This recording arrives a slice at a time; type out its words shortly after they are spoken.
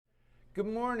Good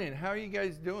morning. How are you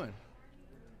guys doing?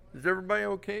 Is everybody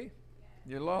okay?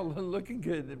 You're all looking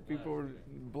good. And people are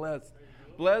blessed.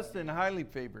 Blessed and highly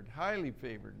favored. Highly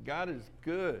favored. God is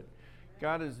good.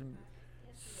 God is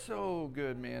so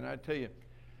good, man. I tell you.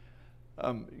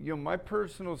 My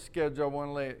personal schedule, I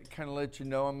want to let you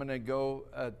know, I'm going to go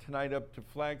tonight up to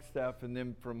Flagstaff, and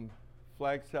then from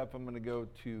Flagstaff, I'm going to go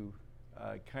to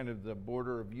kind of the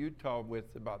border of Utah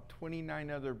with about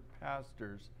 29 other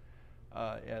pastors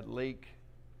at Lake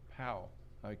Powell.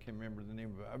 I can't remember the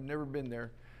name of it. I've never been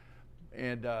there.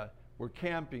 And we're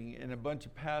camping, and a bunch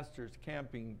of pastors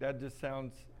camping. That just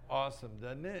sounds awesome,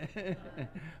 doesn't it?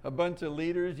 A bunch of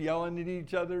leaders yelling at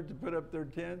each other to put up their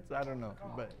tents. I don't know.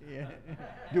 But yeah.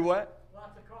 Do what?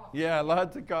 Lots of coffee. Yeah,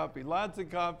 lots of coffee. Lots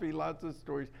of coffee, lots of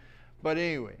stories. But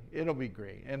anyway, it'll be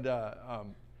great. And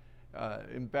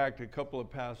in fact, a couple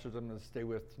of pastors I'm going to stay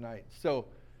with tonight. So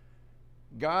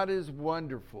God is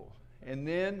wonderful. And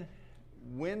then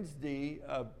Wednesday,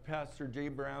 Pastor Jay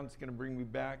Brown's going to bring me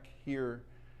back here,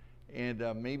 and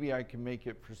maybe I can make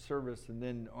it for service. And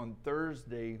then on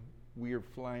Thursday, we are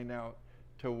flying out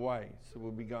to Hawaii, so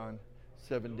we'll be gone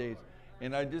 7 days.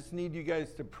 And I just need you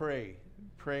guys to pray.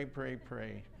 Pray.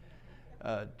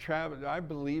 I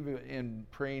believe in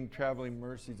praying traveling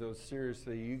mercies, though,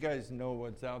 seriously. You guys know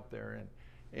what's out there,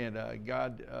 and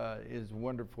God is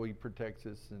wonderful. He protects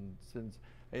us, and since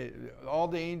all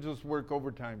the angels work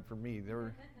overtime for me.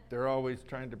 They're always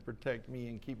trying to protect me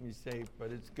and keep me safe, but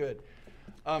it's good.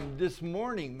 This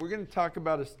morning, we're going to talk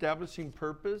about establishing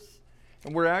purpose,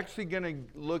 and we're actually going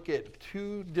to look at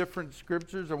two different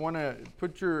scriptures. I want to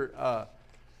put your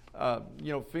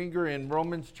finger in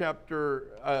Romans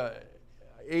chapter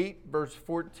 8, verse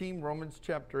 14. Romans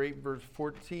chapter 8, verse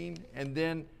 14, and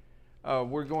then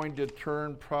we're going to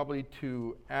turn probably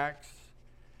to Acts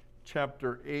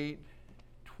chapter 8.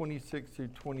 26 through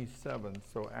 27.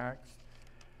 So Acts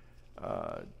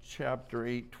chapter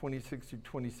 8, 26 through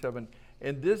 27.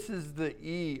 And this is the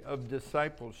E of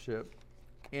discipleship.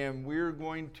 And we're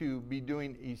going to be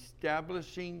doing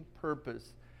establishing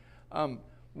purpose.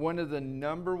 One of the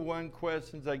number one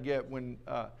questions I get when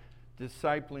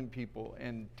discipling people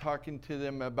and talking to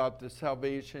them about the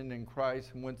salvation in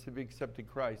Christ and once they've accepted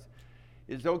Christ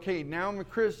is, okay, now I'm a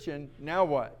Christian, now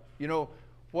what?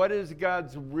 What is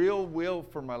God's real will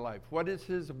for my life? What is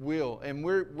His will? And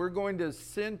we're going to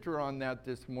center on that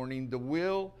this morning, the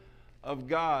will of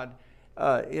God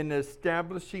in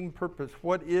establishing purpose.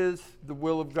 What is the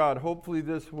will of God? Hopefully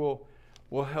this will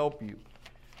help you.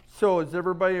 So is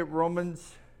everybody at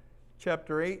Romans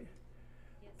chapter 8,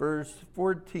 verse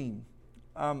 14?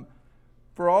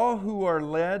 For all who are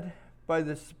led by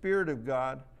the Spirit of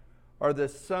God are the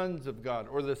sons of God,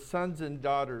 or the sons and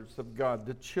daughters of God,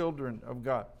 the children of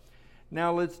God.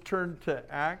 Now let's turn to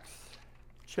Acts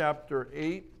chapter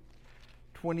 8,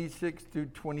 26 through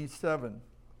 27.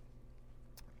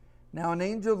 Now an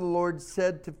angel of the Lord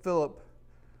said to Philip,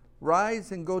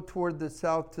 "Rise and go toward the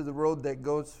south to the road that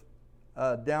goes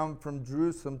down from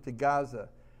Jerusalem to Gaza.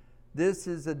 This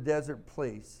is a desert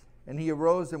place." And he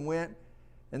arose and went.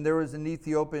 And there was an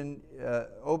Ethiopian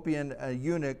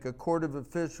eunuch, a court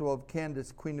official of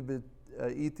Candace, queen of the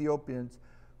Ethiopians,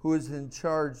 who was in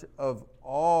charge of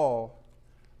all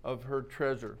of her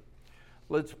treasure.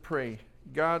 Let's pray.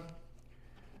 God,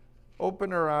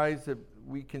 open our eyes that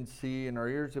we can see and our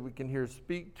ears that we can hear.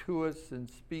 Speak to us and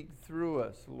speak through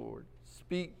us, Lord.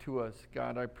 Speak to us,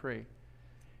 God, I pray.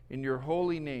 In your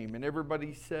holy name. And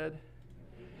everybody said?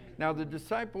 Now the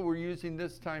disciple we're using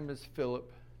this time is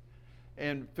Philip.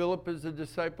 And Philip is a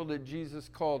disciple that Jesus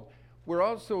called. We're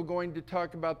also going to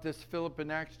talk about this Philip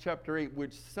in Acts chapter 8,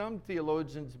 which some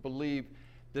theologians believe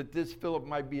that this Philip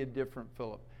might be a different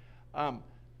Philip.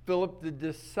 Philip, the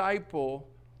disciple,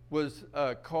 was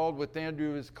called with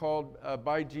Andrew, was called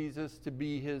by Jesus to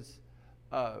be his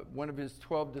one of his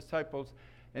 12 disciples.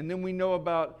 And then we know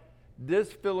about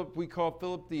this Philip, we call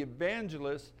Philip the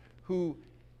evangelist, who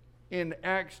in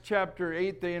Acts chapter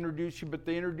 8, they introduce you, but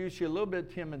they introduce you a little bit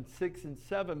to him in 6 and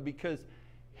 7 because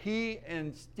he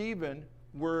and Stephen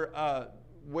were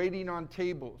waiting on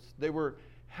tables. They were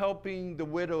helping the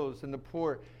widows and the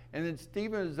poor. And then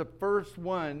Stephen is the first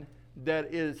one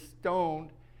that is stoned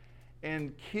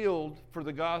and killed for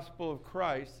the gospel of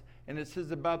Christ. And it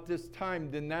says about this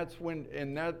time, then that's when,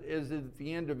 and that is at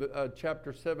the end of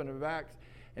chapter 7 of Acts.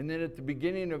 And then at the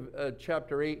beginning of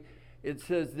chapter 8, it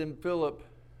says, then Philip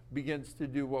begins to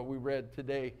do what we read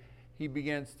today. He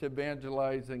begins to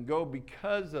evangelize and go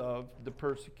because of the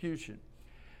persecution.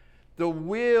 The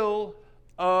will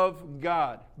of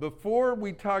God. Before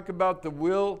we talk about the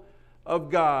will of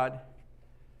God,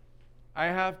 I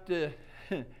have to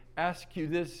ask you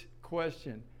this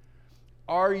question.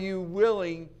 Are you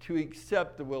willing to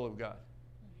accept the will of God?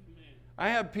 Amen. I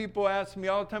have people ask me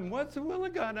all the time, what's the will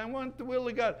of God? I want the will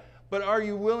of God. But are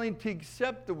you willing to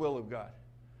accept the will of God?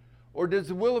 Or does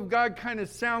the will of God kind of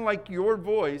sound like your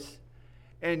voice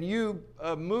and you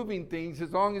moving things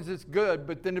as long as it's good,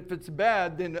 but then if it's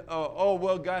bad, then, oh,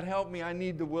 well, God help me, I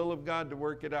need the will of God to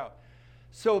work it out.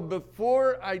 So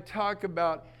before I talk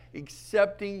about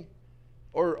accepting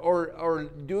or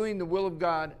doing the will of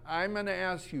God, I'm going to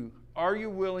ask you, are you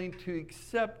willing to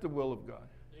accept the will of God?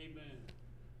 Amen.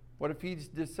 What if He's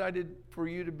decided for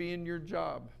you to be in your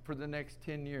job for the next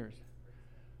 10 years?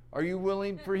 Are you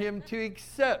willing for Him to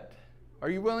accept? Are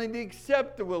you willing to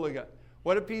accept the will of God?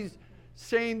 What if He's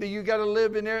saying that you got to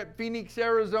live in Phoenix,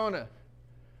 Arizona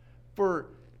for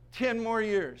 10 more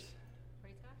years?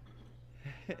 Praise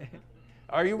God.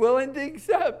 Are you willing to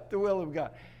accept the will of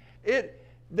God?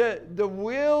 The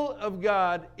will of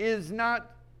God is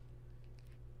not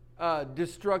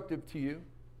destructive to you.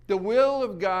 The will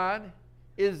of God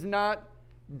is not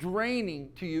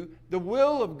draining to you. The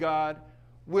will of God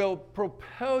will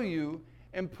propel you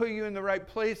and put you in the right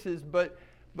places. But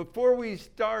before we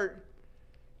start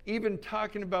even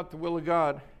talking about the will of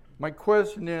God, my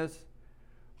question is,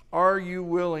 are you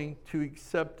willing to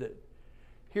accept it?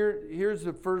 Here's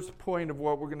the first point of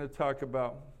what we're going to talk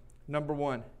about. Number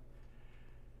one,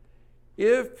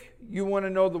 if you want to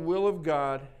know the will of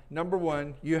God, number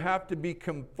one, you have to be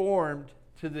conformed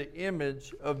to the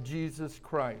image of Jesus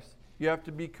Christ. You have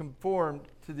to be conformed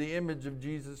to the image of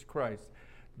Jesus Christ.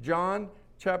 John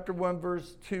chapter 1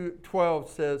 verse 12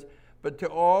 says, "But to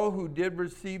all who did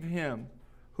receive Him,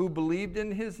 who believed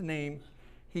in His name,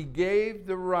 He gave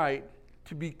the right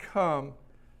to become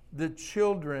the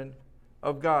children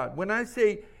of God." When I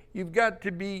say you've got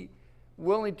to be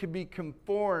willing to be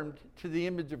conformed to the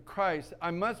image of Christ,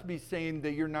 I must be saying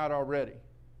that you're not already.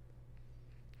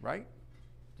 Right?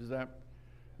 Does that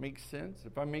make sense?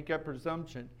 If I make that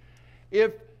presumption.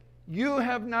 If you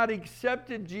have not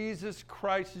accepted Jesus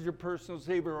Christ as your personal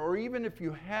Savior, or even if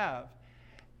you have,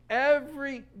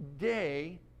 every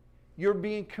day you're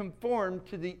being conformed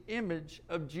to the image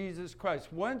of Jesus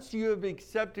Christ. Once you have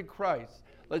accepted Christ,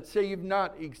 let's say you've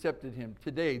not accepted Him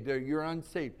today, you're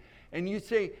unsaved, and you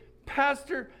say,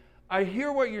 "Pastor, I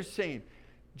hear what you're saying.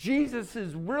 Jesus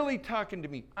is really talking to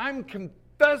me. I'm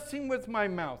confessing with my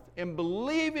mouth and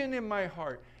believing in my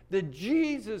heart that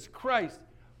Jesus Christ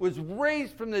was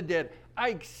raised from the dead. I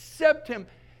accept Him."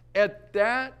 At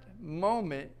that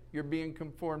moment, you're being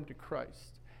conformed to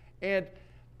Christ. And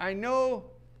I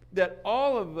know that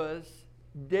all of us,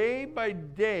 day by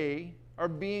day, are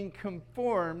being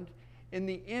conformed in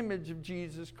the image of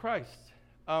Jesus Christ.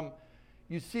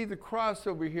 You see the cross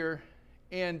over here,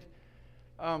 and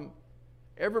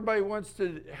everybody wants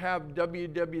to have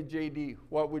WWJD.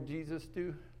 What would Jesus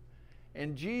do?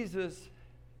 And Jesus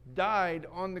died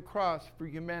on the cross for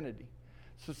humanity.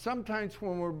 So sometimes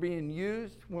when we're being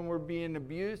used, when we're being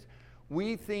abused,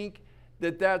 we think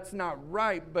that that's not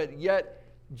right, but yet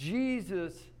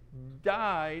Jesus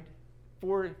died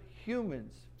for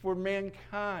humans, for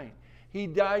mankind. He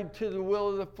died to the will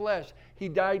of the flesh. He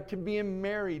died to being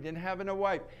married and having a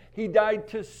wife. He died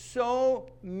to so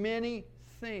many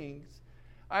things.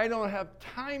 I don't have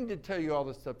time to tell you all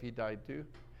the stuff He died to.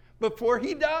 Before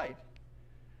He died,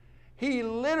 He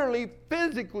literally,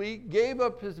 physically gave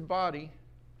up His body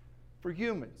for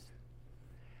humans.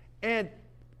 And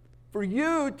for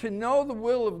you to know the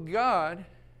will of God,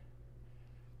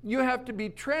 you have to be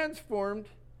transformed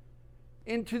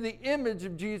into the image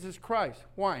of Jesus Christ.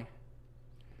 Why?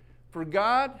 For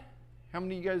God, how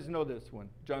many of you guys know this one?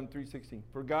 John 3:16.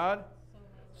 For God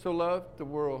so loved the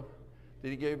world that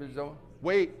He gave His own.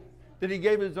 Wait, that He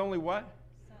gave His only what?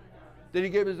 Son. Did He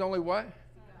give His only what? Son.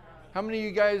 How many of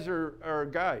you guys are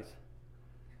guys?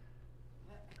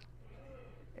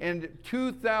 And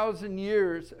 2,000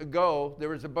 years ago, there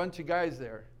was a bunch of guys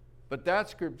there. But that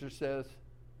scripture says,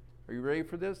 are you ready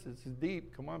for this? This is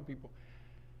deep. Come on, people.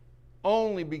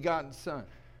 Only begotten Son.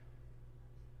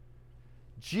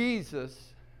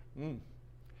 Jesus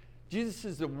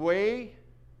is the way,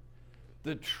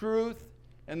 the truth,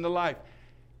 and the life.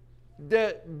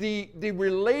 The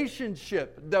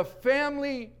relationship, the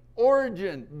family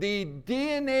origin, the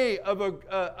DNA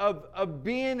of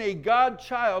being a God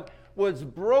child was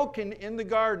broken in the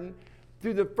garden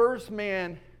through the first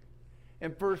man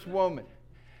and first woman.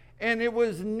 And it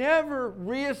was never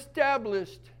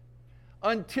reestablished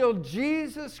until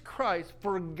Jesus Christ,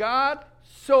 for God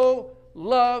so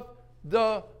loved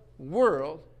the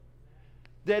world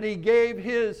that He gave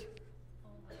His.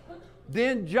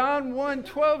 Then John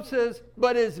 1:12 says,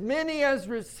 "But as many as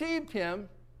received Him,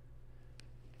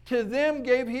 To them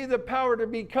gave he the power to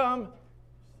become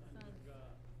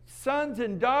sons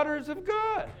and daughters of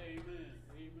God. Amen.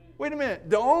 Wait a minute.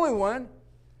 The only one.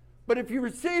 But if you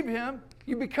receive him,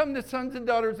 you become the sons and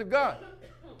daughters of God.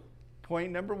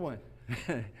 Point number one.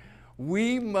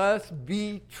 We must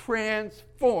be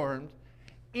transformed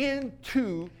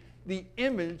into the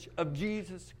image of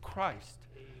Jesus Christ.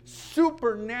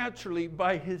 Supernaturally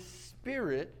by his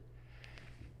Spirit.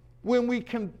 When we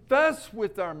confess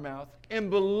with our mouth and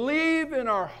believe in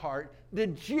our heart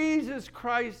that Jesus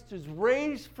Christ is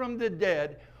raised from the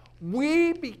dead,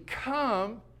 we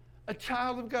become a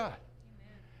child of God.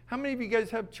 Amen. How many of you guys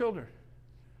have children?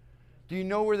 Do you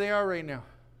know where they are right now?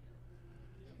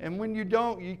 And when you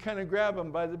don't, you kind of grab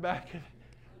them by the back.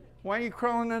 Why are you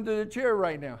crawling under the chair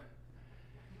right now?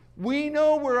 We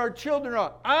know where our children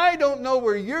are. I don't know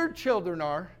where your children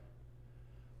are,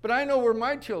 but I know where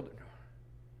my children are.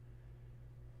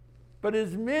 But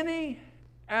as many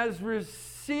as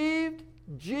received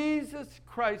Jesus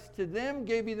Christ, to them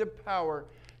gave he the power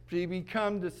to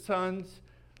become the sons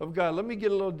of God. Let me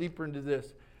get a little deeper into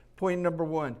this. Point number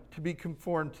one, to be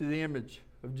conformed to the image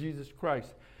of Jesus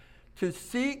Christ. To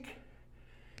seek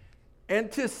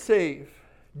and to save.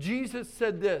 Jesus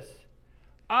said this,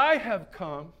 I have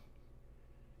come.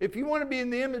 If you want to be in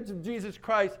the image of Jesus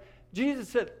Christ, Jesus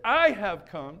said, I have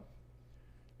come.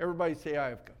 Everybody say, I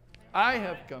have come. I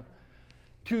have come.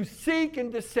 To seek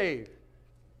and to save.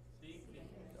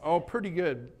 Oh, pretty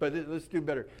good, but let's do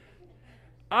better.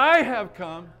 I have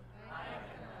come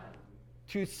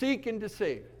to seek and to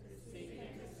save.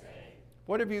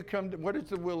 What have you come to? What is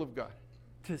the will of God?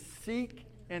 To seek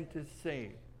and to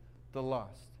save the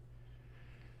lost.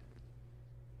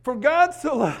 For God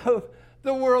so loved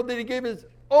the world that he gave his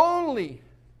only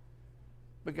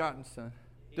begotten Son,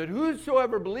 that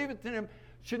whosoever believeth in him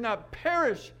should not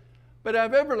perish, but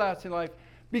have everlasting life.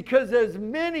 Because as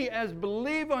many as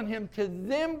believe on him, to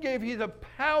them gave he the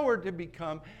power to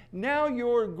become. Now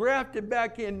you're grafted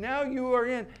back in. Now you are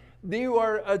in. You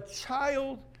are a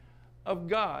child of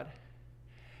God.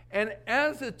 And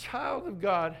as a child of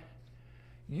God,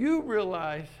 you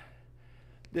realize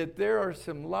that there are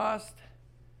some lost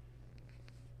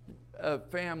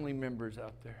family members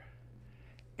out there.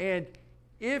 And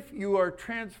if you are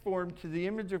transformed to the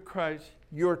image of Christ,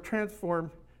 you are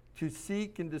transformed to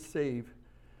seek and to save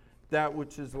that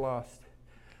which is lost,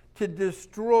 to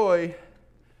destroy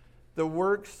the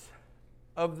works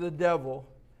of the devil,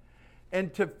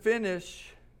 and to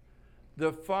finish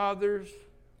the Father's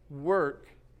work.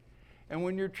 And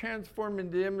when you're transformed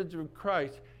into the image of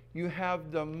Christ, you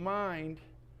have the mind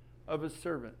of a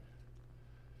servant.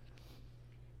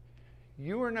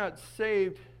 You are not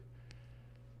saved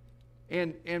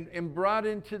and brought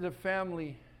into the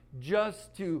family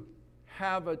just to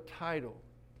have a title.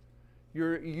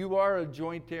 You are a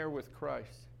joint heir with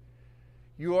Christ.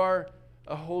 You are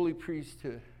a holy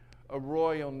priesthood, a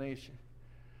royal nation,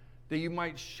 that you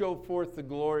might show forth the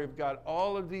glory of God.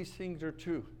 All of these things are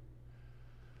true.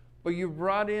 But you're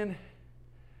brought in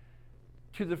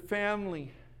to the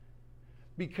family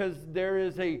because there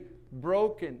is a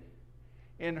broken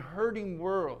and hurting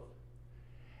world.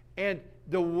 And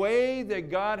the way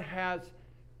that God has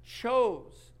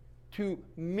chose to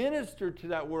minister to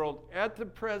that world at the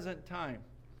present time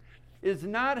is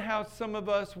not how some of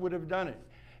us would have done it.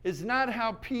 It's not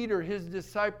how Peter, his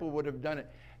disciple, would have done it.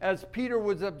 As Peter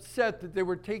was upset that they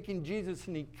were taking Jesus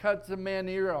and he cuts a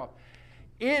man's ear off.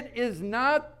 It is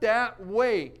not that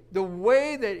way. The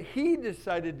way that he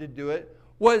decided to do it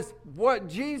was what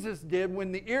Jesus did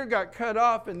when the ear got cut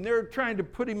off and they're trying to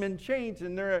put him in chains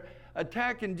and they're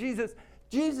attacking Jesus.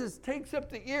 Jesus takes up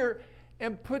the ear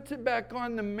and puts it back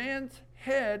on the man's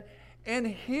head and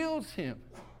heals him.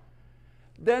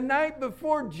 The night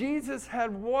before, Jesus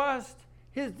had washed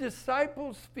his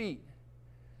disciples' feet.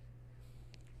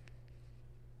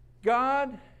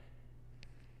 God,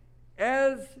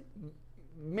 as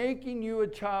making you a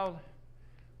child,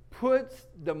 puts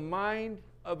the mind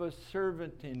of a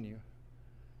servant in you.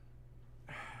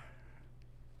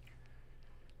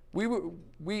 We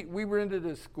were into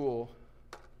this school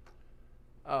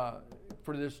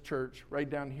for this church right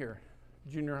down here,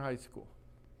 junior high school.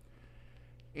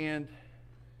 And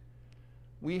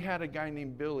we had a guy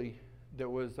named Billy that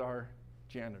was our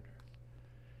janitor.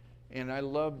 And I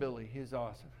love Billy. He's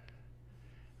awesome.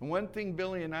 And one thing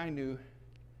Billy and I knew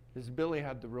is Billy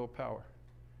had the real power.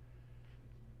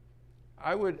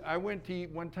 I went to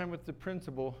eat one time with the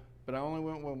principal, but I only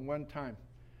went one time.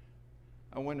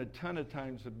 I went a ton of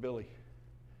times with Billy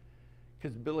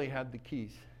because Billy had the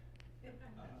keys.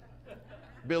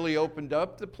 Billy opened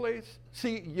up the place.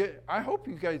 See, I hope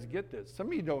you guys get this. Some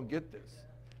of you don't get this.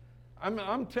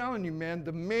 I'm telling you, man,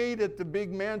 the maid at the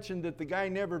big mansion that the guy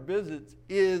never visits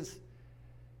is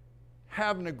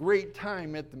having a great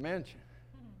time at the mansion.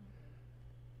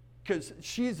 Because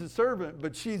she's a servant,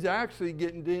 but she's actually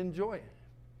getting to enjoy it.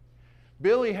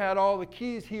 Billy had all the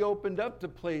keys. He opened up the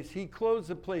place. He closed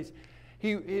the place.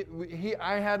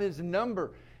 I had his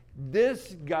number.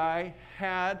 This guy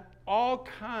had all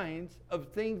kinds of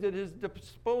things at his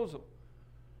disposal.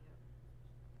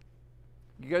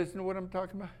 You guys know what I'm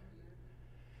talking about?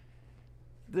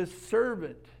 The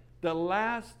servant, the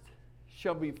last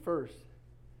shall be first,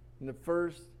 and the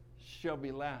first shall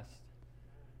be last.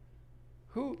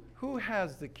 Who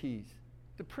has the keys?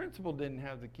 The principal didn't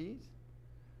have the keys.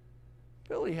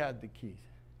 Billy had the keys.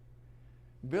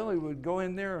 Billy would go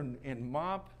in there and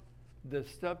mop the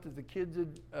stuff that the kids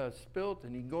had spilt,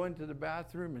 and he'd go into the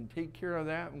bathroom and take care of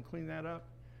that and clean that up.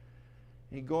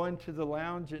 He'd go into the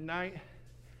lounge at night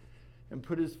and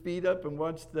put his feet up and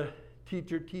watch the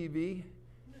teacher TV.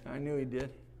 I knew he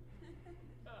did.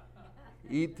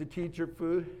 Eat the teacher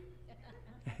food.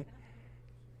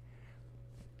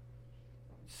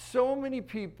 So many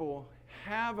people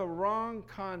have a wrong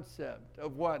concept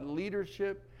of what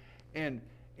leadership and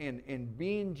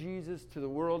being Jesus to the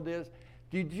world is.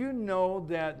 Did you know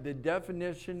that the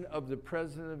definition of the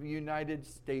President of the United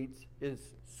States is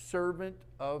servant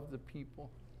of the people?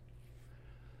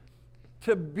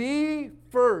 To be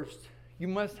first, you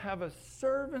must have a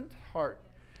servant heart.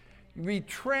 You be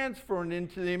transformed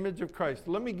into the image of Christ.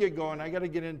 Let me get going. I got to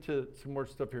get into some more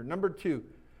stuff here. Number 2,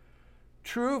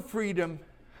 true freedom.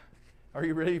 Are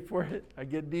you ready for it? I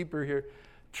get deeper here.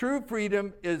 True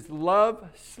freedom is love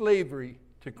slavery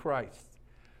to Christ.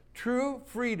 True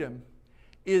freedom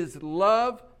is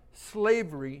love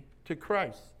slavery to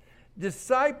Christ.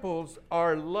 Disciples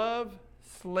are love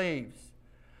slaves.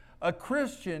 A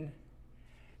Christian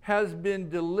has been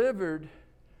delivered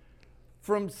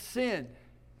from sin.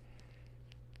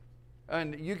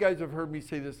 And you guys have heard me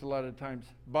say this a lot of times.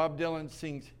 Bob Dylan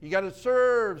sings, you got to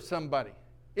serve somebody.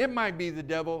 It might be the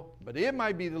devil, but it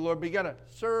might be the Lord, but you got to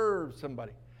serve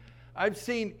somebody. I've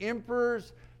seen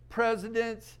emperors,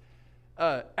 presidents,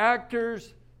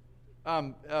 actors,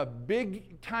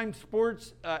 big-time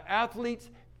sports athletes.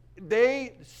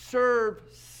 They serve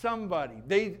somebody.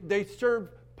 They serve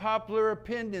popular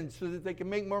opinions so that they can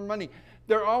make more money.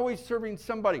 They're always serving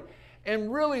somebody.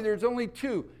 And really, there's only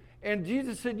two. And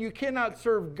Jesus said you cannot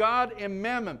serve God and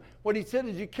mammon. What he said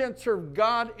is you can't serve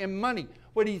God and money.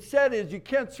 What he said is you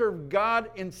can't serve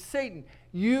God and Satan.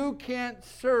 You can't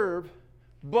serve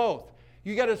both.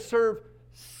 You got to serve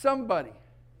somebody.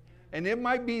 And it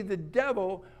might be the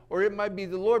devil or it might be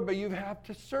the Lord, but you have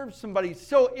to serve somebody.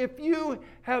 So if you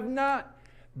have not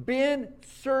been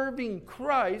serving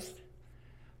Christ,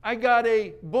 I got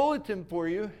a bulletin for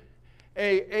you,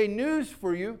 a news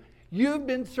for you. You've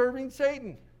been serving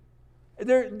Satan.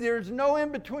 There's no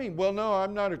in between. Well, no,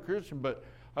 I'm not a Christian, but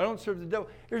I don't serve the devil.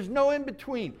 There's no in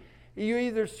between. You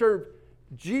either serve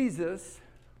Jesus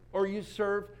or you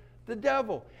serve the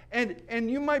devil. And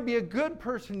you might be a good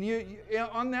person. You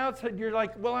on the outside, you're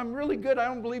like, well, I'm really good. I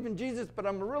don't believe in Jesus, but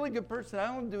I'm a really good person. I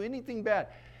don't do anything bad.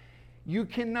 You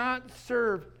cannot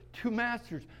serve two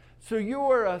masters. So you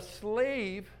are a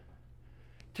slave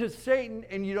to Satan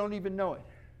and you don't even know it.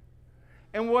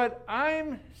 And what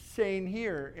I'm saying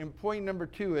here in point number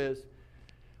 2 is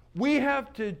we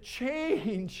have to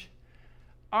change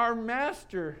our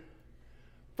master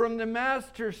from the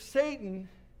master Satan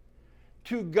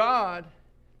to God,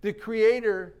 the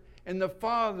creator and the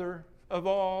father of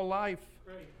all life,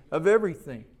 of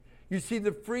everything. You see,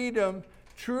 the freedom,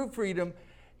 true freedom,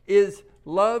 is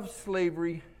love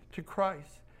slavery to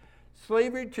Christ.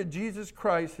 Slavery to Jesus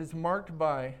Christ is marked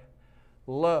by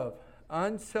love,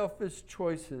 unselfish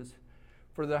choices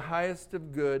for the highest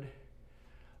of good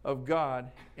of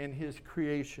God and his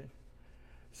creation.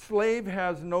 Slave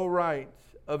has no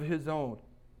rights of his own.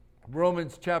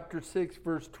 Romans chapter 6,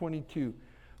 verse 22.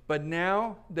 But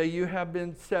now that you have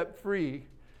been set free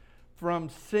from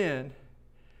sin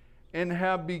and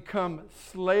have become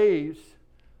slaves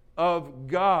of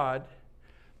God,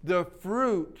 the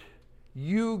fruit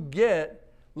you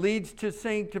get leads to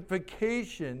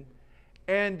sanctification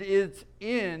and its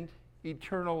end,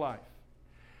 eternal life.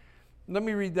 Let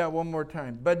me read that one more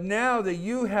time. But now that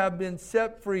you have been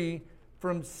set free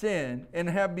from sin and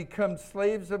have become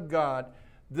slaves of God,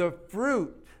 the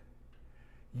fruit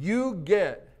you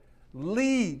get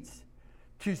leads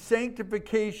to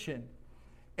sanctification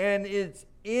and its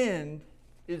end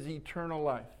is eternal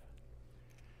life.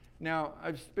 Now,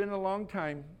 I've spent a long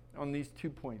time on these 2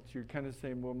 points. You're kind of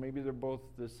saying, well, maybe they're both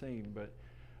the same, but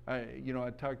I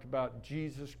talked about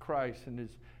Jesus Christ and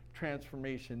his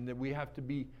transformation, that we have to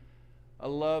be a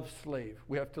love slave.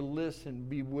 We have to listen,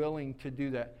 be willing to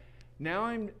do that. Now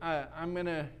I'm going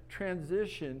to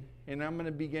transition, and I'm going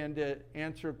to begin to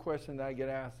answer a question that I get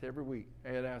asked every week.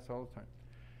 I get asked all the time.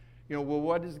 Well,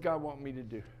 what does God want me to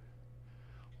do?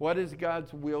 What is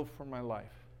God's will for my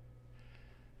life?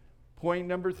 Point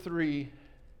number 3,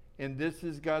 and this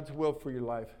is God's will for your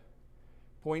life.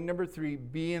 Point number 3,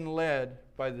 being led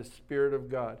by the Spirit of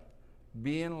God.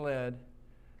 Being led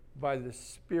by the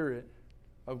Spirit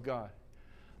of God.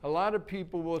 A lot of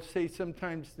people will say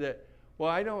sometimes that, well,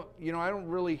 I don't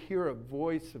really hear a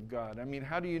voice of God. I mean,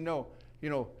 how do you know?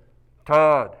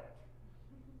 Todd,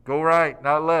 go right,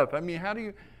 not left. I mean, how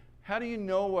do you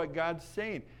know what God's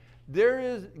saying?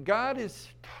 God is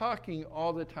talking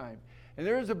all the time. And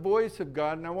there is a voice of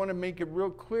God, and I want to make it real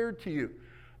clear to you.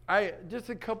 Just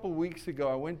a couple weeks ago,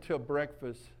 I went to a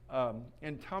breakfast,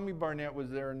 and Tommy Barnett was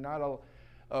there, and not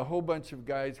a whole bunch of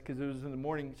guys, because it was in the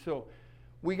morning. So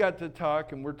we got to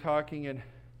talk, and we're talking, and,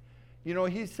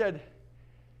 he said,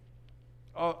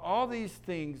 all these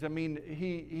things. I mean,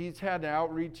 he's had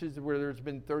outreaches where there's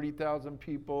been 30,000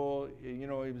 people. He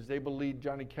was able to lead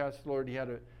Johnny Castlord. He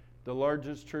had the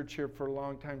largest church here for a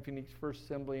long time, Phoenix First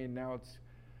Assembly, and now it's,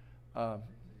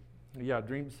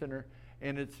 Dream Center,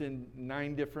 and it's in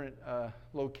 9 different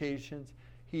locations.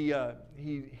 He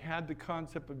had the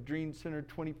concept of Dream Center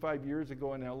 25 years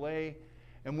ago in LA,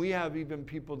 and we have even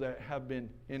people that have been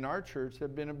in our church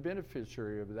have been a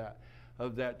beneficiary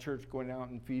of that church, going out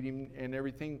and feeding and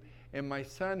everything. And my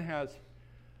son has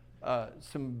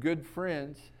some good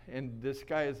friends, and this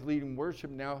guy is leading worship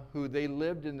now, who they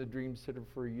lived in the Dream Center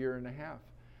for a year and a half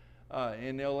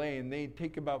in LA, and they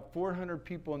take about 400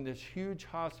 people in this huge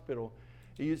hospital.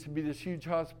 It used to be this huge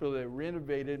hospital that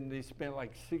renovated, and they spent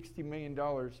like $60 million,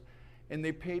 and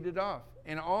they paid it off.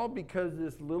 And all because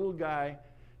this little guy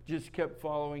just kept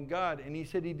following God. And he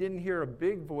said he didn't hear a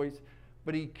big voice,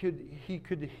 but he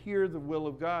could hear the will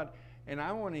of God. And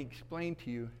I want to explain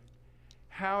to you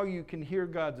how you can hear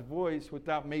God's voice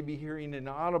without maybe hearing an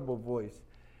audible voice.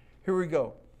 Here we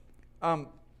go.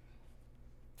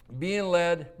 Being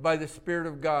led by the Spirit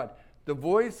of God. The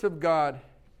voice of God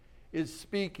is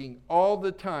speaking all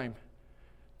the time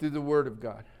through the Word of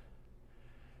God.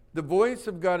 The voice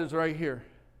of God is right here.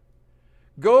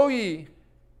 Go ye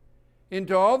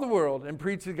into all the world and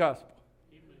preach the gospel.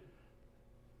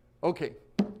 Okay,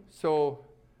 so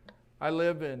I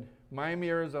live in Miami,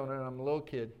 Arizona, and I'm a little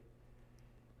kid.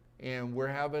 And we're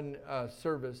having a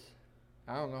service.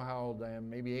 I don't know how old I am,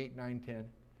 maybe 8, 9, 10.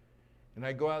 And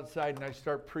I go outside and I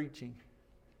start preaching.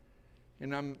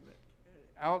 And I'm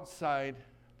outside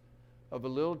of a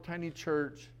little tiny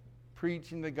church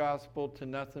preaching the gospel to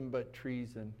nothing but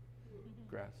trees and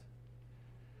grass.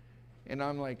 And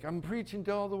I'm like, I'm preaching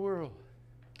to all the world.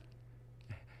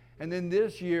 And then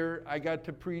this year, I got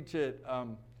to preach at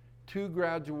 2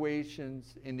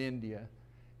 graduations in India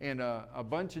and a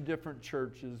bunch of different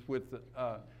churches with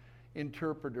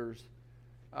interpreters,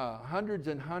 hundreds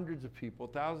and hundreds of people,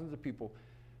 thousands of people.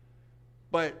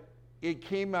 But it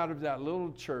came out of that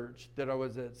little church that I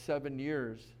was at 7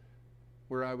 years,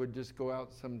 where I would just go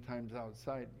out sometimes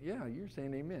outside. Yeah, you're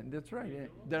saying amen. That's right. Yeah.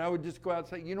 That I would just go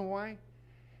outside. You know why?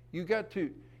 You have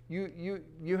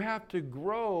to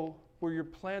grow where you're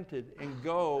planted and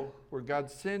go where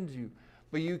God sends you.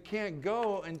 But you can't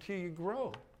go until you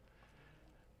grow.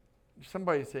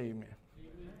 Somebody say amen.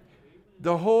 Amen.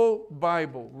 The whole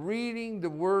Bible, reading the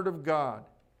Word of God,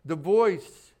 the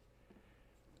voice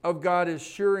of God is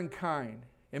sure and kind.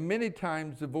 And many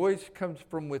times the voice comes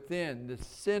from within, the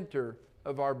center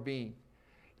of our being.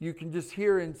 You can just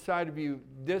hear inside of you,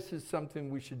 this is something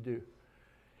we should do.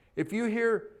 If you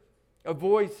hear a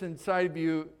voice inside of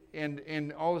you,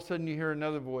 and all of a sudden you hear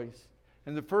another voice,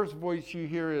 and the first voice you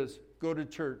hear is, go to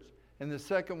church. And the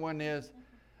second one is,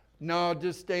 no,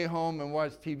 just stay home and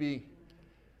watch TV.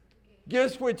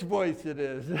 Guess which voice it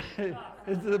is?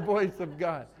 It's the voice of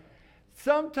God.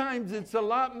 Sometimes it's a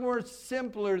lot more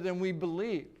simpler than we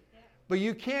believe. But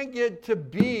you can't get to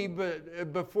B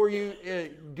before you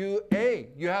do A.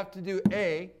 You have to do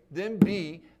A, then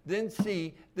B, then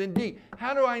C, then D.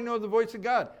 How do I know the voice of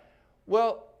God?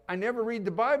 Well, I never read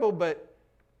the Bible, but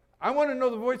I want to know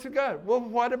the voice of God. Well,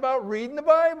 what about reading the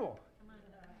Bible?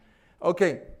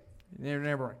 Okay,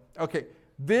 never mind. Okay,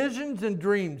 visions and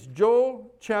dreams.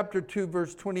 Joel chapter 2,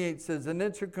 verse 28 says, and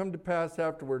it shall come to pass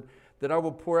afterward that I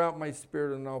will pour out my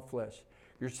spirit on all flesh.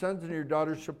 Your sons and your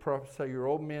daughters shall prophesy, your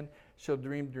old men shall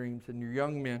dream dreams, and your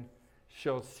young men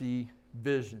shall see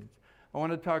visions. I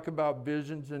want to talk about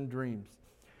visions and dreams.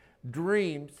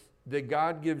 Dreams that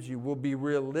God gives you will be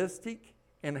realistic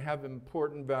and have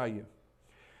important value.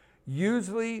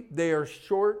 Usually they are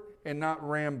short and not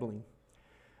rambling.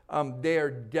 They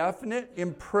are definite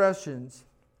impressions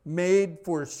made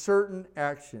for certain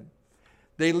action.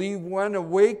 They leave one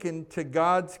awakened to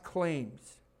God's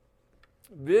claims.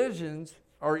 Visions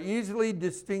are easily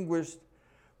distinguished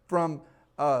from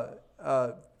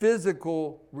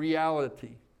physical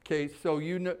reality. Okay, so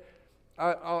you know,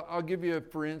 I'll give you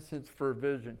for instance for a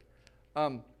vision.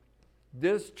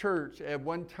 This church at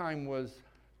one time was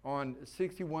on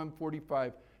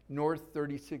 6145 North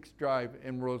 36th Drive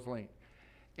in Rose Lane.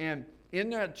 And in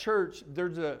that church,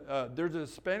 there's a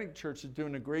Hispanic church that's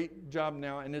doing a great job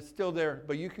now, and it's still there.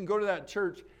 But you can go to that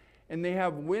church, and they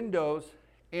have windows,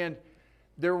 and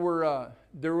there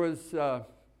was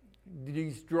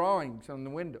these drawings on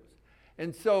the windows.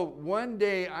 And so one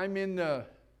day I'm in the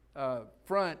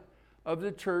front of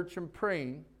the church and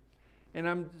praying, and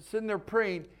I'm sitting there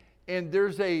praying, and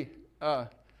there's a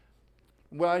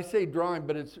I say drawing,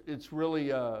 but it's really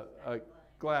a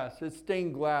glass. It's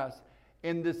stained glass.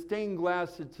 And the stained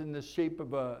glass, it's in the shape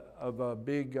of a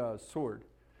big sword.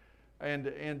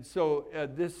 And so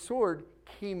this sword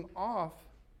came off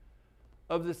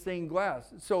of the stained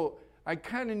glass. So I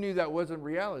kind of knew that wasn't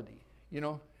reality, you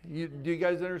know. Do you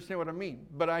guys understand what I mean?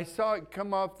 But I saw it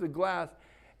come off the glass,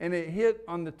 and it hit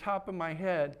on the top of my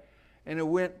head, and it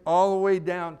went all the way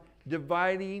down,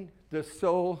 dividing the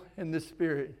soul and the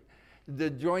spirit, the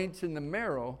joints and the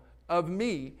marrow of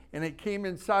me, and it came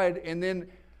inside, and then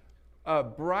a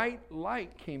bright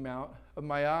light came out of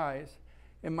my eyes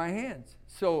and my hands.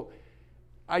 So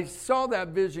I saw that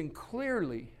vision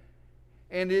clearly,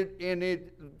 and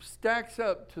it stacks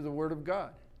up to the Word of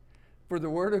God. For the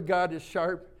Word of God is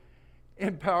sharp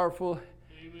and powerful,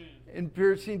 amen, and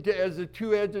piercing as a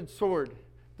two-edged sword,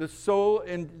 the soul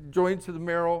and joints of the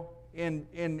marrow, and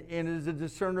is a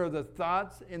discerner of the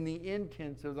thoughts and the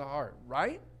intents of the heart.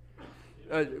 Right?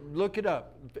 Look it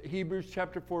up. Hebrews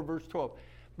chapter 4, verse 12.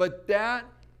 But that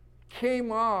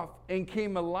came off and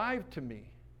came alive to me.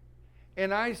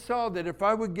 And I saw that if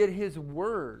I would get His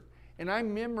Word, and I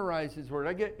memorize His Word,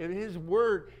 I get His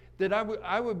Word, that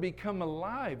I would become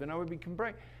alive and I would become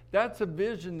bright. That's a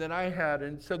vision that I had.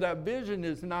 And so that vision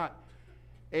is not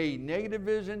a negative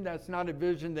vision. That's not a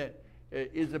vision that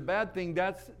is a bad thing.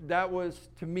 That was,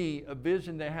 to me, a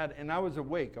vision that I had. And I was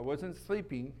awake. I wasn't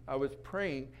sleeping. I was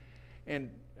praying. And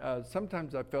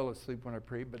sometimes I fell asleep when I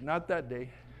prayed, but not that day.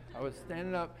 I was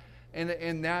standing up,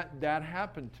 and that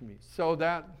happened to me. So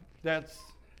that's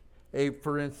a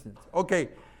for instance. Okay,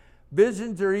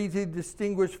 visions are easy to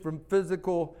distinguish from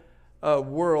physical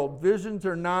world. Visions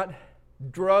are not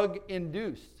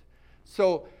drug-induced.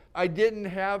 So I didn't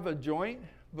have a joint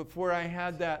before I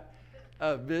had that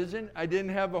vision. I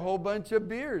didn't have a whole bunch of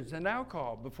beers and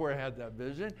alcohol before I had that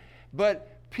vision.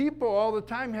 But people all the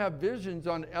time have visions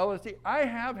on LSD. I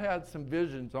have had some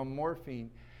visions on morphine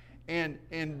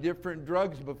and different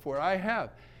drugs before. I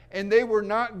have. And they were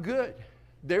not good.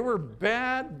 They were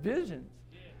bad visions.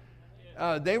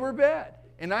 They were bad.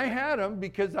 And I had them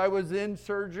because I was in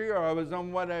surgery or I was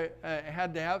on what I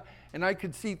had to have. And I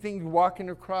could see things walking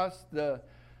across the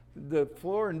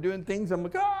floor and doing things. I'm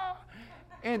like, ah!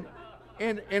 And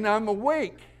I'm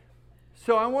awake.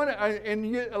 So I want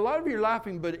to, a lot of you are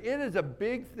laughing, but it is a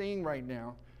big thing right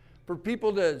now for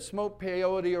people to smoke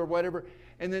peyote or whatever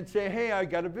and then say, hey, I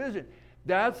got a vision.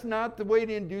 That's not the way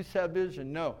to induce that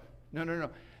vision. No.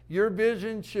 Your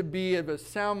vision should be of a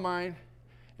sound mind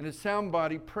and a sound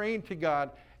body praying to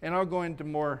God. And I'll go into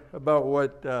more about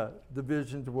what the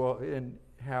visions will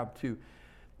have too.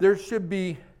 There should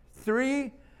be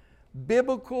 3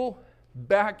 biblical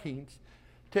backings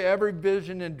to every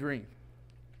vision and dream.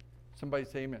 Somebody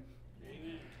say amen.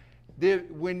 Amen.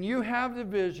 When you have the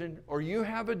vision or you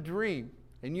have a dream,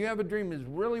 and you have a dream is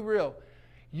really real,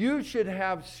 you should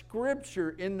have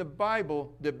scripture in the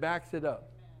Bible that backs it up.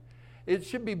 It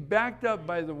should be backed up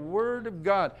by the Word of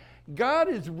God. God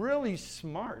is really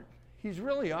smart. He's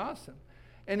really awesome.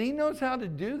 And He knows how to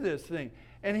do this thing.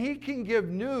 And He can give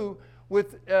new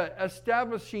with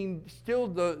establishing still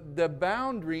the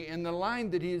boundary and the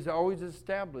line that He has always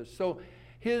established. So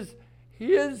His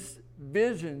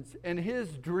visions and His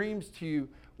dreams to you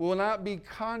will not be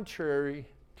contrary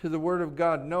to the Word of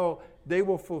God. No, they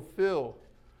will fulfill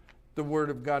the Word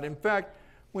of God. In fact,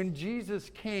 when Jesus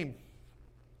came,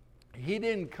 He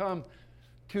didn't come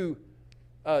to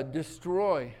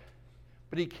destroy,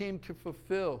 but He came to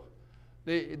fulfill.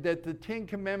 That the 10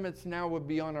 Commandments now would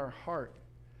be on our heart.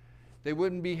 They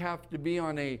wouldn't have to be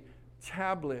on a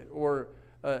tablet or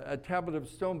a tablet of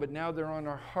stone, but now they're on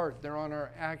our heart. They're on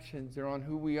our actions. They're on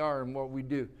who we are and what we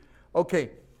do.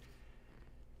 Okay.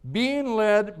 Being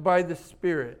led by the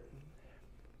Spirit.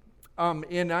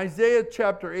 In Isaiah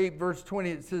chapter 8, verse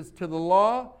 20, it says, to the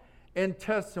law and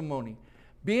testimony,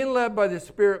 being led by the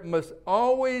Spirit must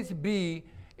always be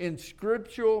in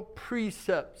scriptural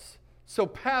precepts. So,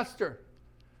 pastor,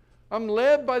 I'm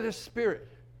led by the Spirit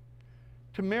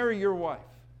to marry your wife.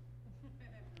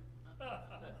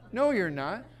 No, you're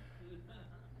not.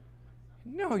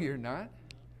 No, you're not.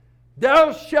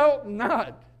 Thou shalt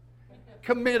not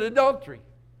commit adultery.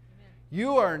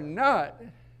 You are not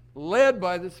led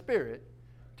by the Spirit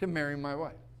to marry my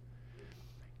wife.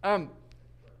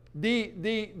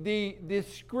 The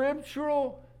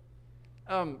scriptural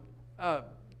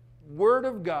word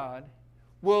of God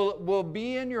will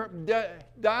be in your...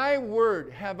 Thy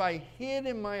word have I hid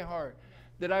in my heart,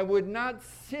 that I would not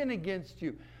sin against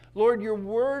you. Lord, your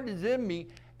word is in me,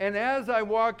 and as I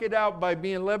walk it out by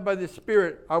being led by the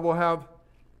Spirit, I will have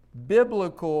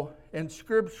biblical and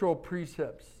scriptural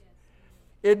precepts.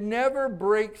 It never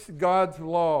breaks God's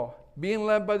law. Being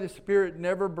led by the Spirit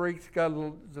never breaks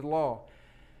God's law.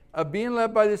 Being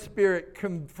led by the Spirit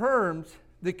confirms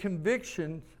the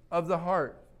convictions of the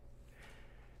heart.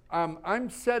 I'm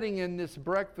sitting in this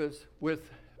breakfast with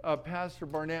Pastor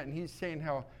Barnett, and he's saying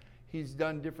how he's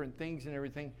done different things and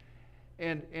everything.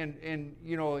 And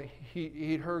you know,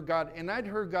 he'd heard God, and I'd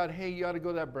heard God, hey, you ought to go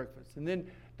to that breakfast. And then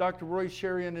Dr. Roy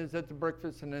Sherian is at the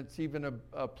breakfast, and it's even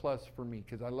a plus for me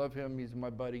because I love him. He's my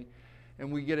buddy,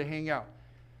 and we get to hang out.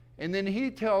 And then he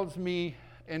tells me,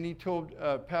 and he told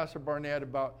Pastor Barnett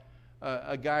about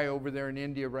a guy over there in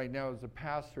India right now as a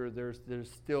pastor. There's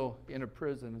still in a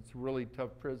prison. It's a really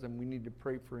tough prison. We need to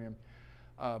pray for him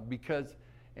because,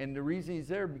 and the reason he's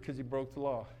there because he broke the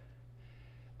law.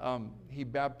 He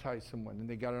baptized someone, and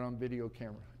they got it on video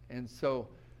camera. And so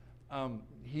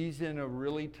he's in a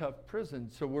really tough prison.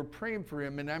 So we're praying for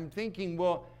him. And I'm thinking,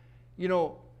 well, you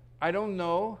know, I don't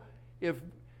know if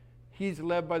he's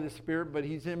led by the Spirit, but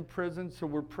he's in prison, so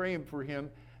we're praying for him.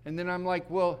 And then I'm like,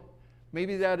 well,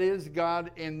 maybe that is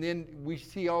God. And then we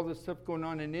see all this stuff going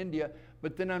on in India.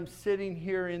 But then I'm sitting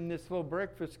here in this little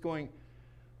breakfast going,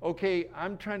 okay,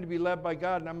 I'm trying to be led by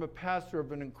God, and I'm a pastor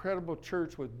of an incredible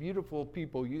church with beautiful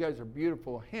people. You guys are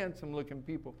beautiful, handsome-looking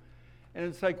people. And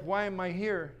it's like, why am I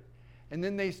here? And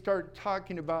then they start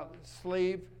talking about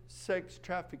slave sex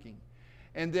trafficking.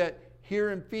 And that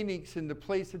here in Phoenix, and the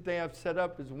place that they have set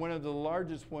up is one of the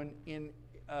largest one in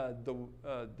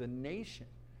the nation.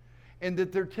 And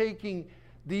that they're taking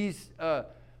these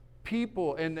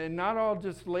people, and not all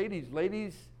just ladies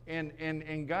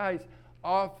and guys,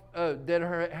 off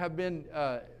that have been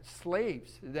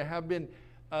slaves, that have been,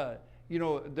 that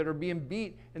are being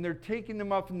beat, and they're taking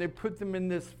them off and they put them in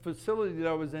this facility that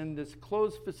I was in, this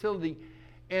closed facility,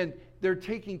 and they're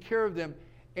taking care of them.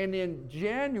 And in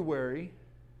January,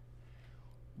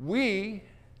 we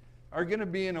are going to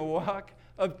be in a walk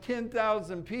of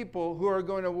 10,000 people who are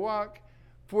going to walk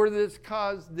for this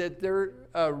cause that they're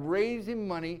raising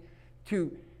money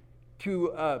to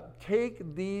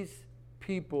take these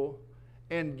people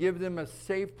and give them a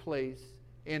safe place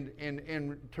and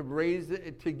to raise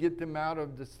it, to get them out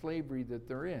of the slavery that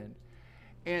they're in.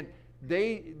 And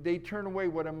they turn away,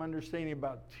 what I'm understanding,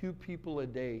 about 2 people a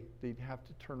day they'd have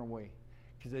to turn away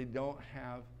because they don't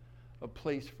have a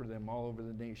place for them all over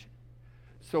the nation.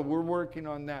 So we're working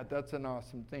on that. That's an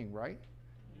awesome thing, right?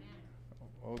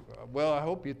 Oh, well, I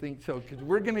hope you think so, because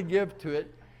we're going to give to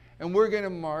it, and we're going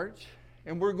to march,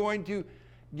 and we're going to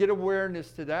get awareness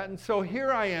to that. And so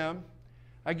here I am.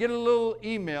 I get a little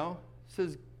email,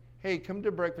 says, hey, come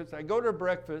to breakfast. I go to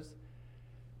breakfast.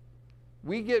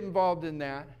 We get involved in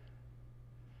that.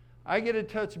 I get a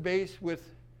touch base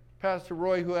with Pastor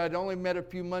Roy, who I'd only met a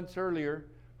few months earlier,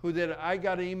 I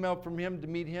got an email from him to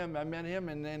meet him. I met him,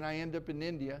 and then I end up in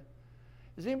India.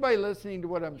 Is anybody listening to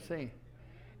what I'm saying?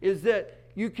 Is that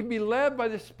you can be led by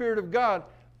the Spirit of God,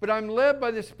 but I'm led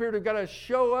by the Spirit of God. I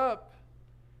show up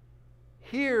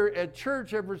here at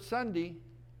church every Sunday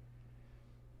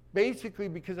basically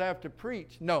because I have to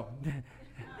preach. No.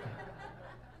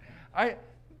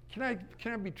 Can I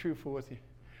be truthful with you?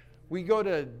 We go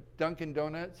to Dunkin'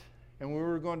 Donuts, and we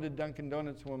were going to Dunkin'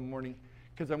 Donuts one morning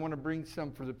because I want to bring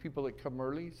some for the people that come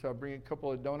early, so I'll bring a couple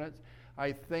of donuts.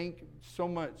 I thank so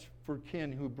much for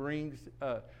Ken, who brings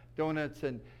donuts,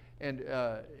 and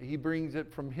he brings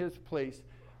it from his place.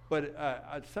 But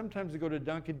sometimes I go to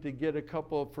Dunkin' to get a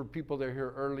couple for people that are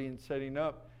here early and setting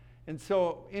up. And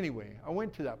so anyway, I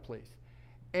went to that place.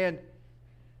 And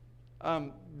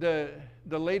the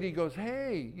lady goes,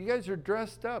 hey, you guys are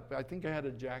dressed up. I think I had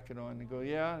a jacket on. And go,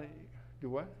 yeah. Do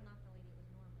what? Not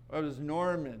the lady, it was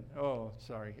Norman. Oh, it was Norman. Oh,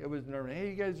 sorry. It was Norman. Hey,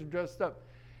 you guys are dressed up.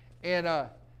 And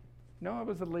no, I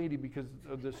was a lady because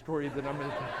of the story that I'm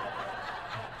going to tell.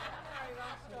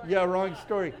 Yeah, wrong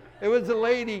story. It was a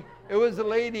lady,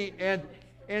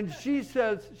 and she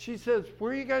says,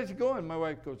 where are you guys going? My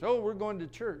wife goes, oh, we're going to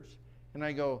church. And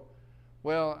I go,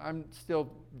 well, I'm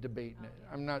still debating it.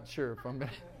 I'm not sure if I'm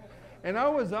going to. And I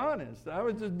was honest. I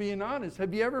was just being honest.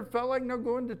 Have you ever felt like not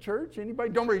going to church? Anybody?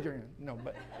 Don't raise your hand. No,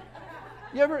 but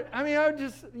you ever, I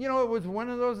just, it was one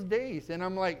of those days. And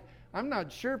I'm like, I'm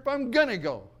not sure if I'm going to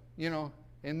go,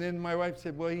 And then my wife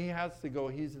said, well, he has to go.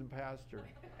 He's the pastor.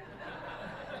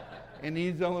 And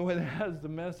he's the only one that has the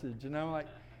message. And I'm like,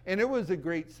 and it was a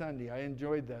great Sunday. I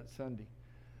enjoyed that Sunday.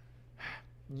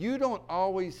 You don't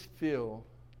always feel,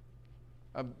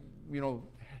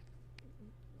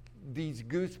 these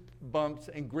goosebumps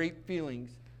and great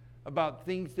feelings about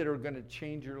things that are going to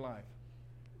change your life.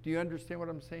 Do you understand what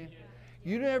I'm saying? Yeah.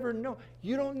 You never know.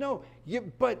 You don't know.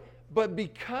 But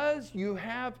because you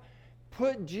have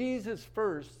put Jesus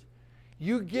first,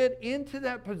 you get into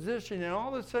that position and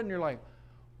all of a sudden you're like,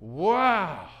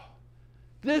 wow,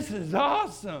 this is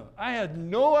awesome. I had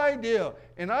no idea.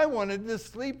 And I wanted to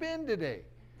sleep in today.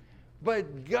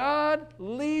 But God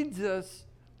leads us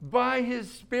by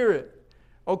His Spirit.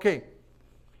 Okay,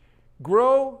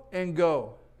 grow and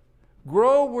go.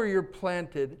 Grow where you're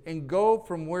planted and go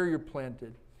from where you're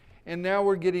planted. And now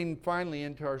we're getting finally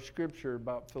into our scripture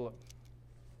about Philip.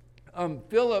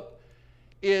 Philip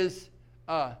is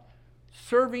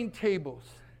serving tables.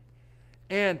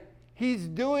 And he's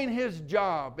doing his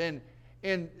job. And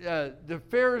the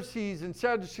Pharisees and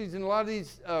Sadducees and a lot of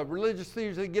these religious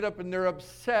leaders, they get up and they're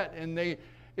upset. And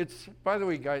by the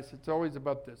way, guys, it's always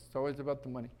about this. It's always about the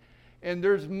money. And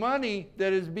there's money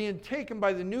that is being taken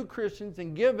by the new Christians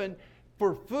and given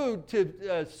for food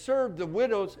to serve the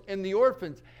widows and the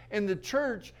orphans. And the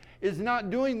church is not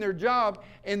doing their job,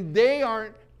 and they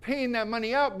aren't paying that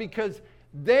money out because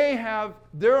they have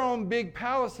their own big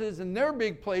palaces and their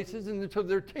big places, and so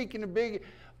they're taking a big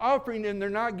offering and they're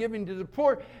not giving to the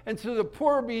poor. And so the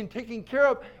poor are being taken care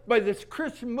of by this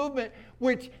Christian movement,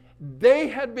 which they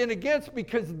had been against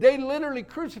because they literally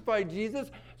crucified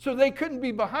Jesus, so they couldn't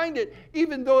be behind it,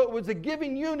 even though it was a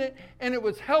giving unit and it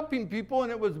was helping people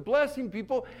and it was blessing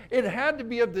people. It had to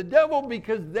be of the devil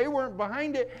because they weren't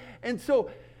behind it. And so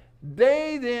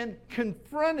they then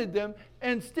confronted them,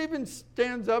 and Stephen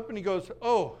stands up and he goes,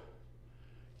 oh,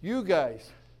 you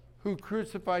guys who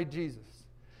crucified Jesus.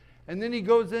 And then he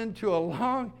goes into a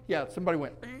long, somebody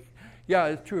went, yeah,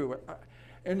 it's true.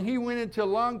 And he went into a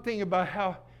long thing about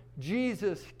how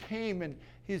Jesus came and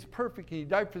He's perfect and He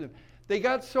died for them. They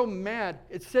got so mad,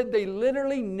 it said they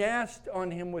literally gnashed on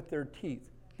Him with their teeth.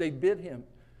 They bit Him.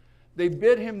 They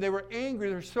were angry.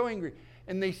 They were so angry.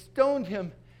 And they stoned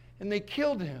Him and they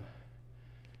killed Him.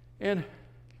 And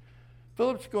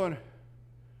Philip's going,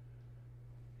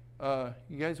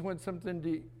 you guys want something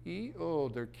to eat? Oh,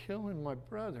 they're killing my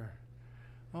brother.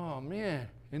 Oh, man.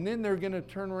 And then they're going to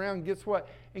turn around. Guess what?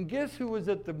 And guess who was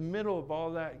at the middle of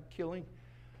all that killing?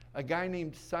 A guy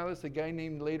named Silas, a guy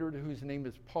named later whose name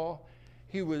is Paul.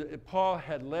 Paul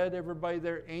had led everybody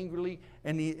there angrily,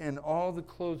 and all the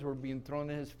clothes were being thrown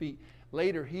at his feet.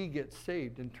 Later, he gets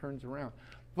saved and turns around.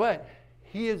 But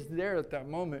he is there at that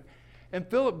moment. And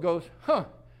Philip goes,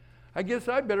 I guess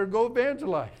I better go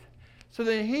evangelize. So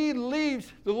then he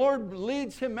leaves. The Lord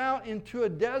leads him out into a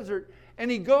desert, and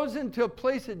he goes into a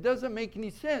place that doesn't make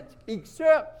any sense,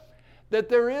 except that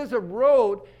there is a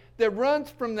road that runs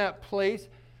from that place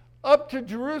up to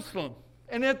Jerusalem.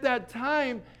 And at that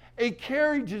time, a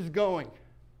carriage is going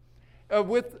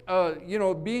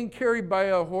being carried by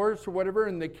a horse or whatever,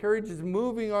 and the carriage is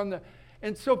moving on the.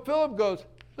 And so Philip goes,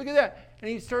 look at that. And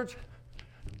he starts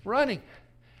running.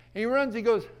 And he runs, he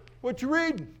goes, what you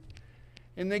reading?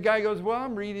 And the guy goes, well,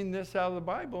 I'm reading this out of the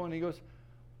Bible. And he goes,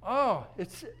 oh,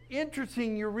 it's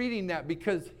interesting you're reading that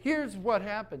because here's what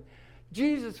happened.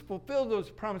 Jesus fulfilled those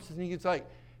promises, and he gets like,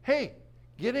 hey,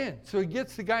 get in. So he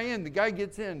gets the guy in. The guy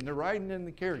gets in. They're riding in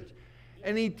the carriage.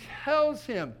 And he tells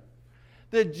him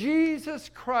that Jesus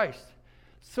Christ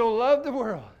so loved the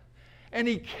world. And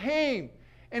he came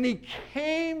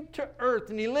to earth.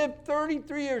 And he lived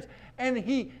 33 years. And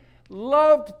he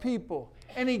loved people.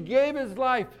 And he gave his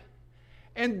life.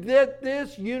 And that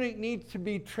this eunuch needs to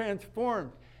be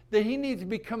transformed. That he needs to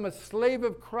become a slave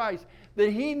of Christ.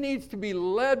 That he needs to be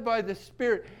led by the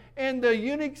Spirit. And the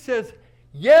eunuch says,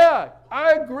 yeah,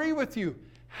 I agree with you.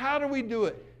 How do we do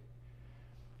it?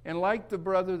 And like the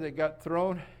brother that got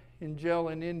thrown in jail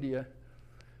in India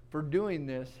for doing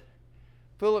this,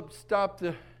 Philip stopped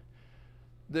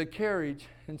the carriage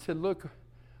and said, look,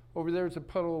 over there's a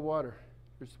puddle of water.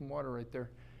 There's some water right there.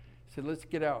 He said, let's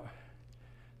get out.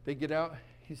 They get out.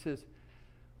 He says,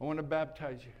 I want to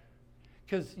baptize you.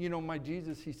 Because, my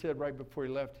Jesus, he said right before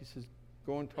he left, he says,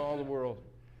 Go into all the world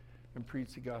and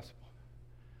preach the gospel,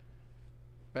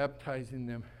 baptizing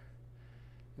them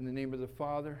in the name of the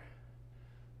Father,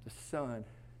 the Son,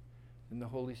 and the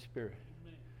Holy Spirit.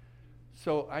 Amen.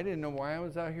 So I didn't know why I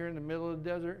was out here in the middle of the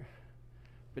desert,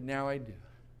 but now I do.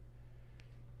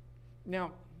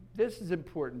 Now, this is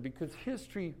important because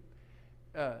history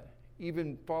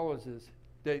even follows this,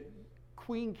 that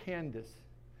Queen Candace,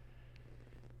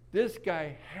 this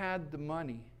guy had the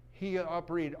money. He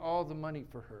operated all the money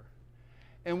for her.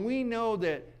 And we know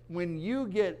that when you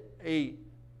get a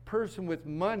person with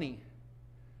money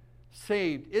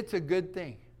saved, it's a good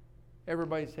thing.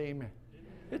 Everybody say amen.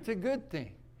 It's a good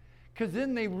thing. Because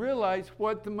then they realize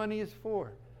what the money is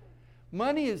for.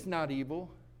 Money is not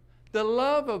evil. The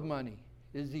love of money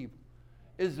is evil,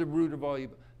 is the root of all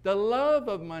evil. The love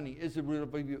of money is the root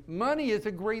of all evil. Money is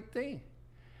a great thing.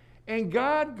 And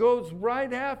God goes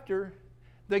right after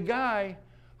the guy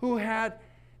who had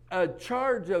a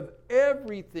charge of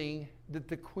everything that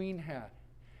the queen had.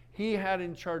 He had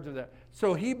in charge of that.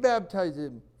 So he baptized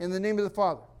him in the name of the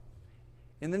Father,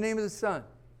 in the name of the Son,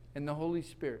 and the Holy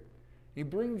Spirit. He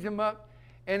brings him up,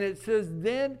 and it says,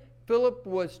 then Philip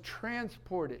was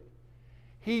transported.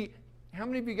 How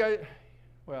many of you guys,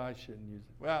 well, I shouldn't use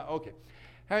it. Well,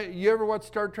 okay. You ever watch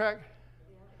Star Trek?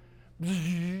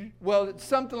 Yeah. Well,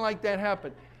 something like that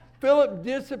happened. Philip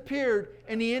disappeared,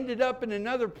 and he ended up in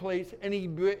another place, and he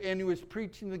was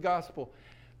preaching the gospel.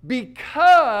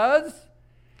 Because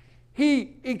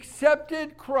he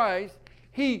accepted Christ,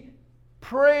 he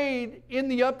prayed in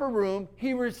the upper room,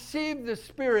 he received the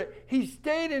Spirit, he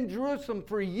stayed in Jerusalem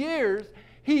for years,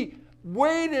 he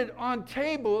waited on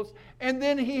tables, and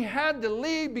then he had to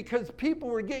leave because people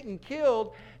were getting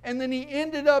killed, and then he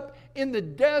ended up in the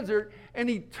desert, and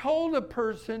he told a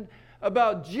person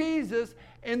about Jesus,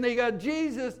 and they got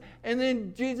Jesus, and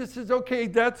then Jesus says, okay,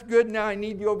 that's good, now I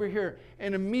need you over here.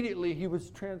 And immediately he was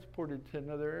transported to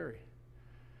another area.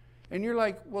 And you're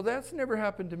like, well, that's never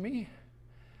happened to me.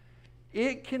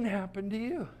 It can happen to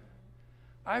you.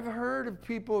 I've heard of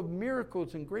people, of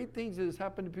miracles and great things that has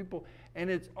happened to people, and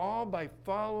it's all by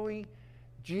following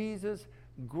Jesus,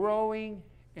 growing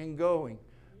and going.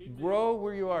 Grow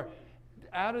where you are.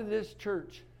 Out of this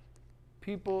church,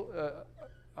 people,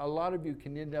 a lot of you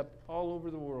can end up all over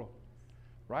the world.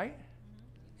 Right?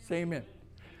 Say amen.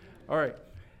 All right.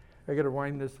 I got to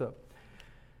wind this up.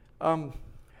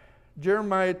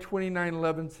 Jeremiah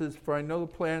 29:11 says, for I know the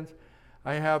plans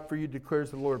I have for you,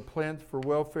 declares the Lord, plans for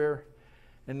welfare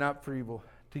and not for evil,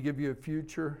 to give you a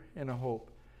future and a hope.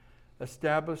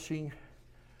 Establishing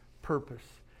purpose.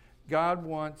 God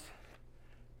wants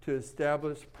to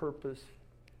establish purpose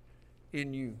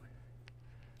in you.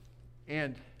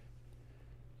 And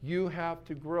you have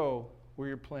to grow where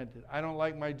you're planted. I don't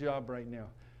like my job right now.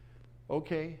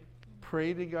 Okay,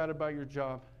 pray to God about your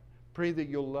job. Pray that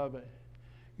you'll love it.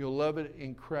 You'll love it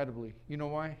incredibly. You know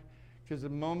why? Because the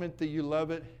moment that you love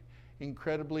it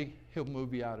incredibly, He'll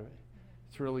move you out of it.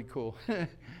 It's really cool.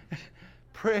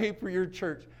 Pray for your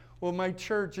church. Well, my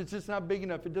church, it's just not big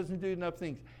enough. It doesn't do enough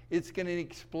things. It's going to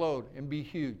explode and be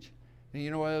huge. And you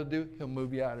know what He'll do? He'll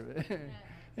move you out of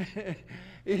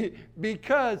it.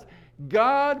 Because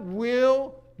God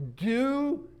will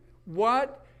do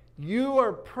what you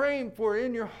are praying for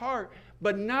in your heart,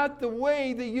 but not the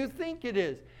way that you think it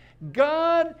is.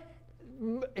 God,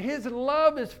 His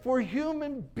love is for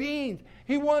human beings.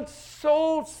 He wants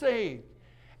souls saved.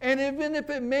 And even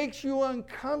if it makes you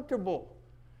uncomfortable,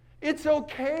 it's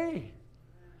okay.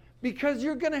 Because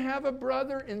you're going to have a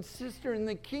brother and sister in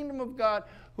the kingdom of God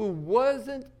who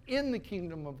wasn't in the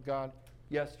kingdom of God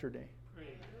yesterday.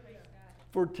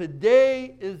 For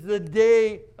today is the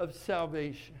day of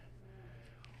salvation.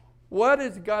 What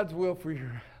is God's will for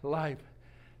your life?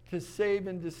 To save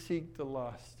and to seek the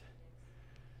lost.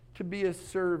 To be a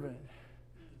servant.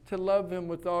 To love Him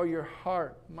with all your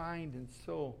heart, mind, and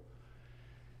soul.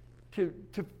 To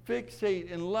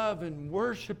fixate and love and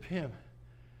worship Him.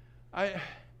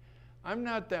 I'm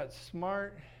not that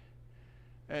smart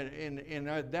and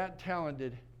that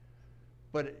talented,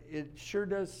 but it sure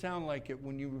does sound like it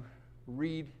when you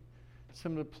read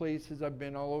some of the places I've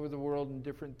been all over the world and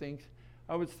different things.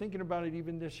 I was thinking about it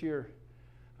even this year.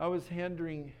 I was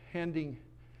handing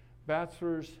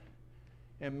bachelor's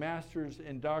and master's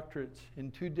and doctorates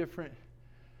in 2 different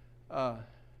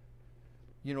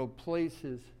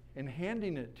places and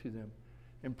handing it to them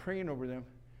and praying over them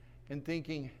and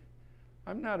thinking,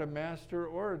 I'm not a master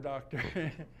or a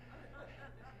doctor.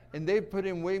 And they put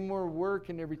in way more work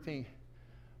and everything.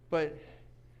 But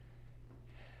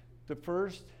the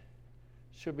first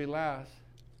shall be last,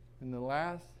 and the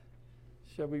last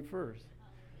shall be first.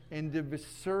 and to be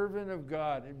servant of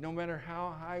God. No matter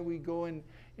how high we go in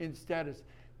status,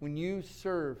 when you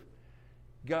serve,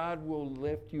 God will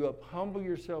lift you up. Humble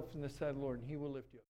yourself in the sight of the Lord, and He will lift you up.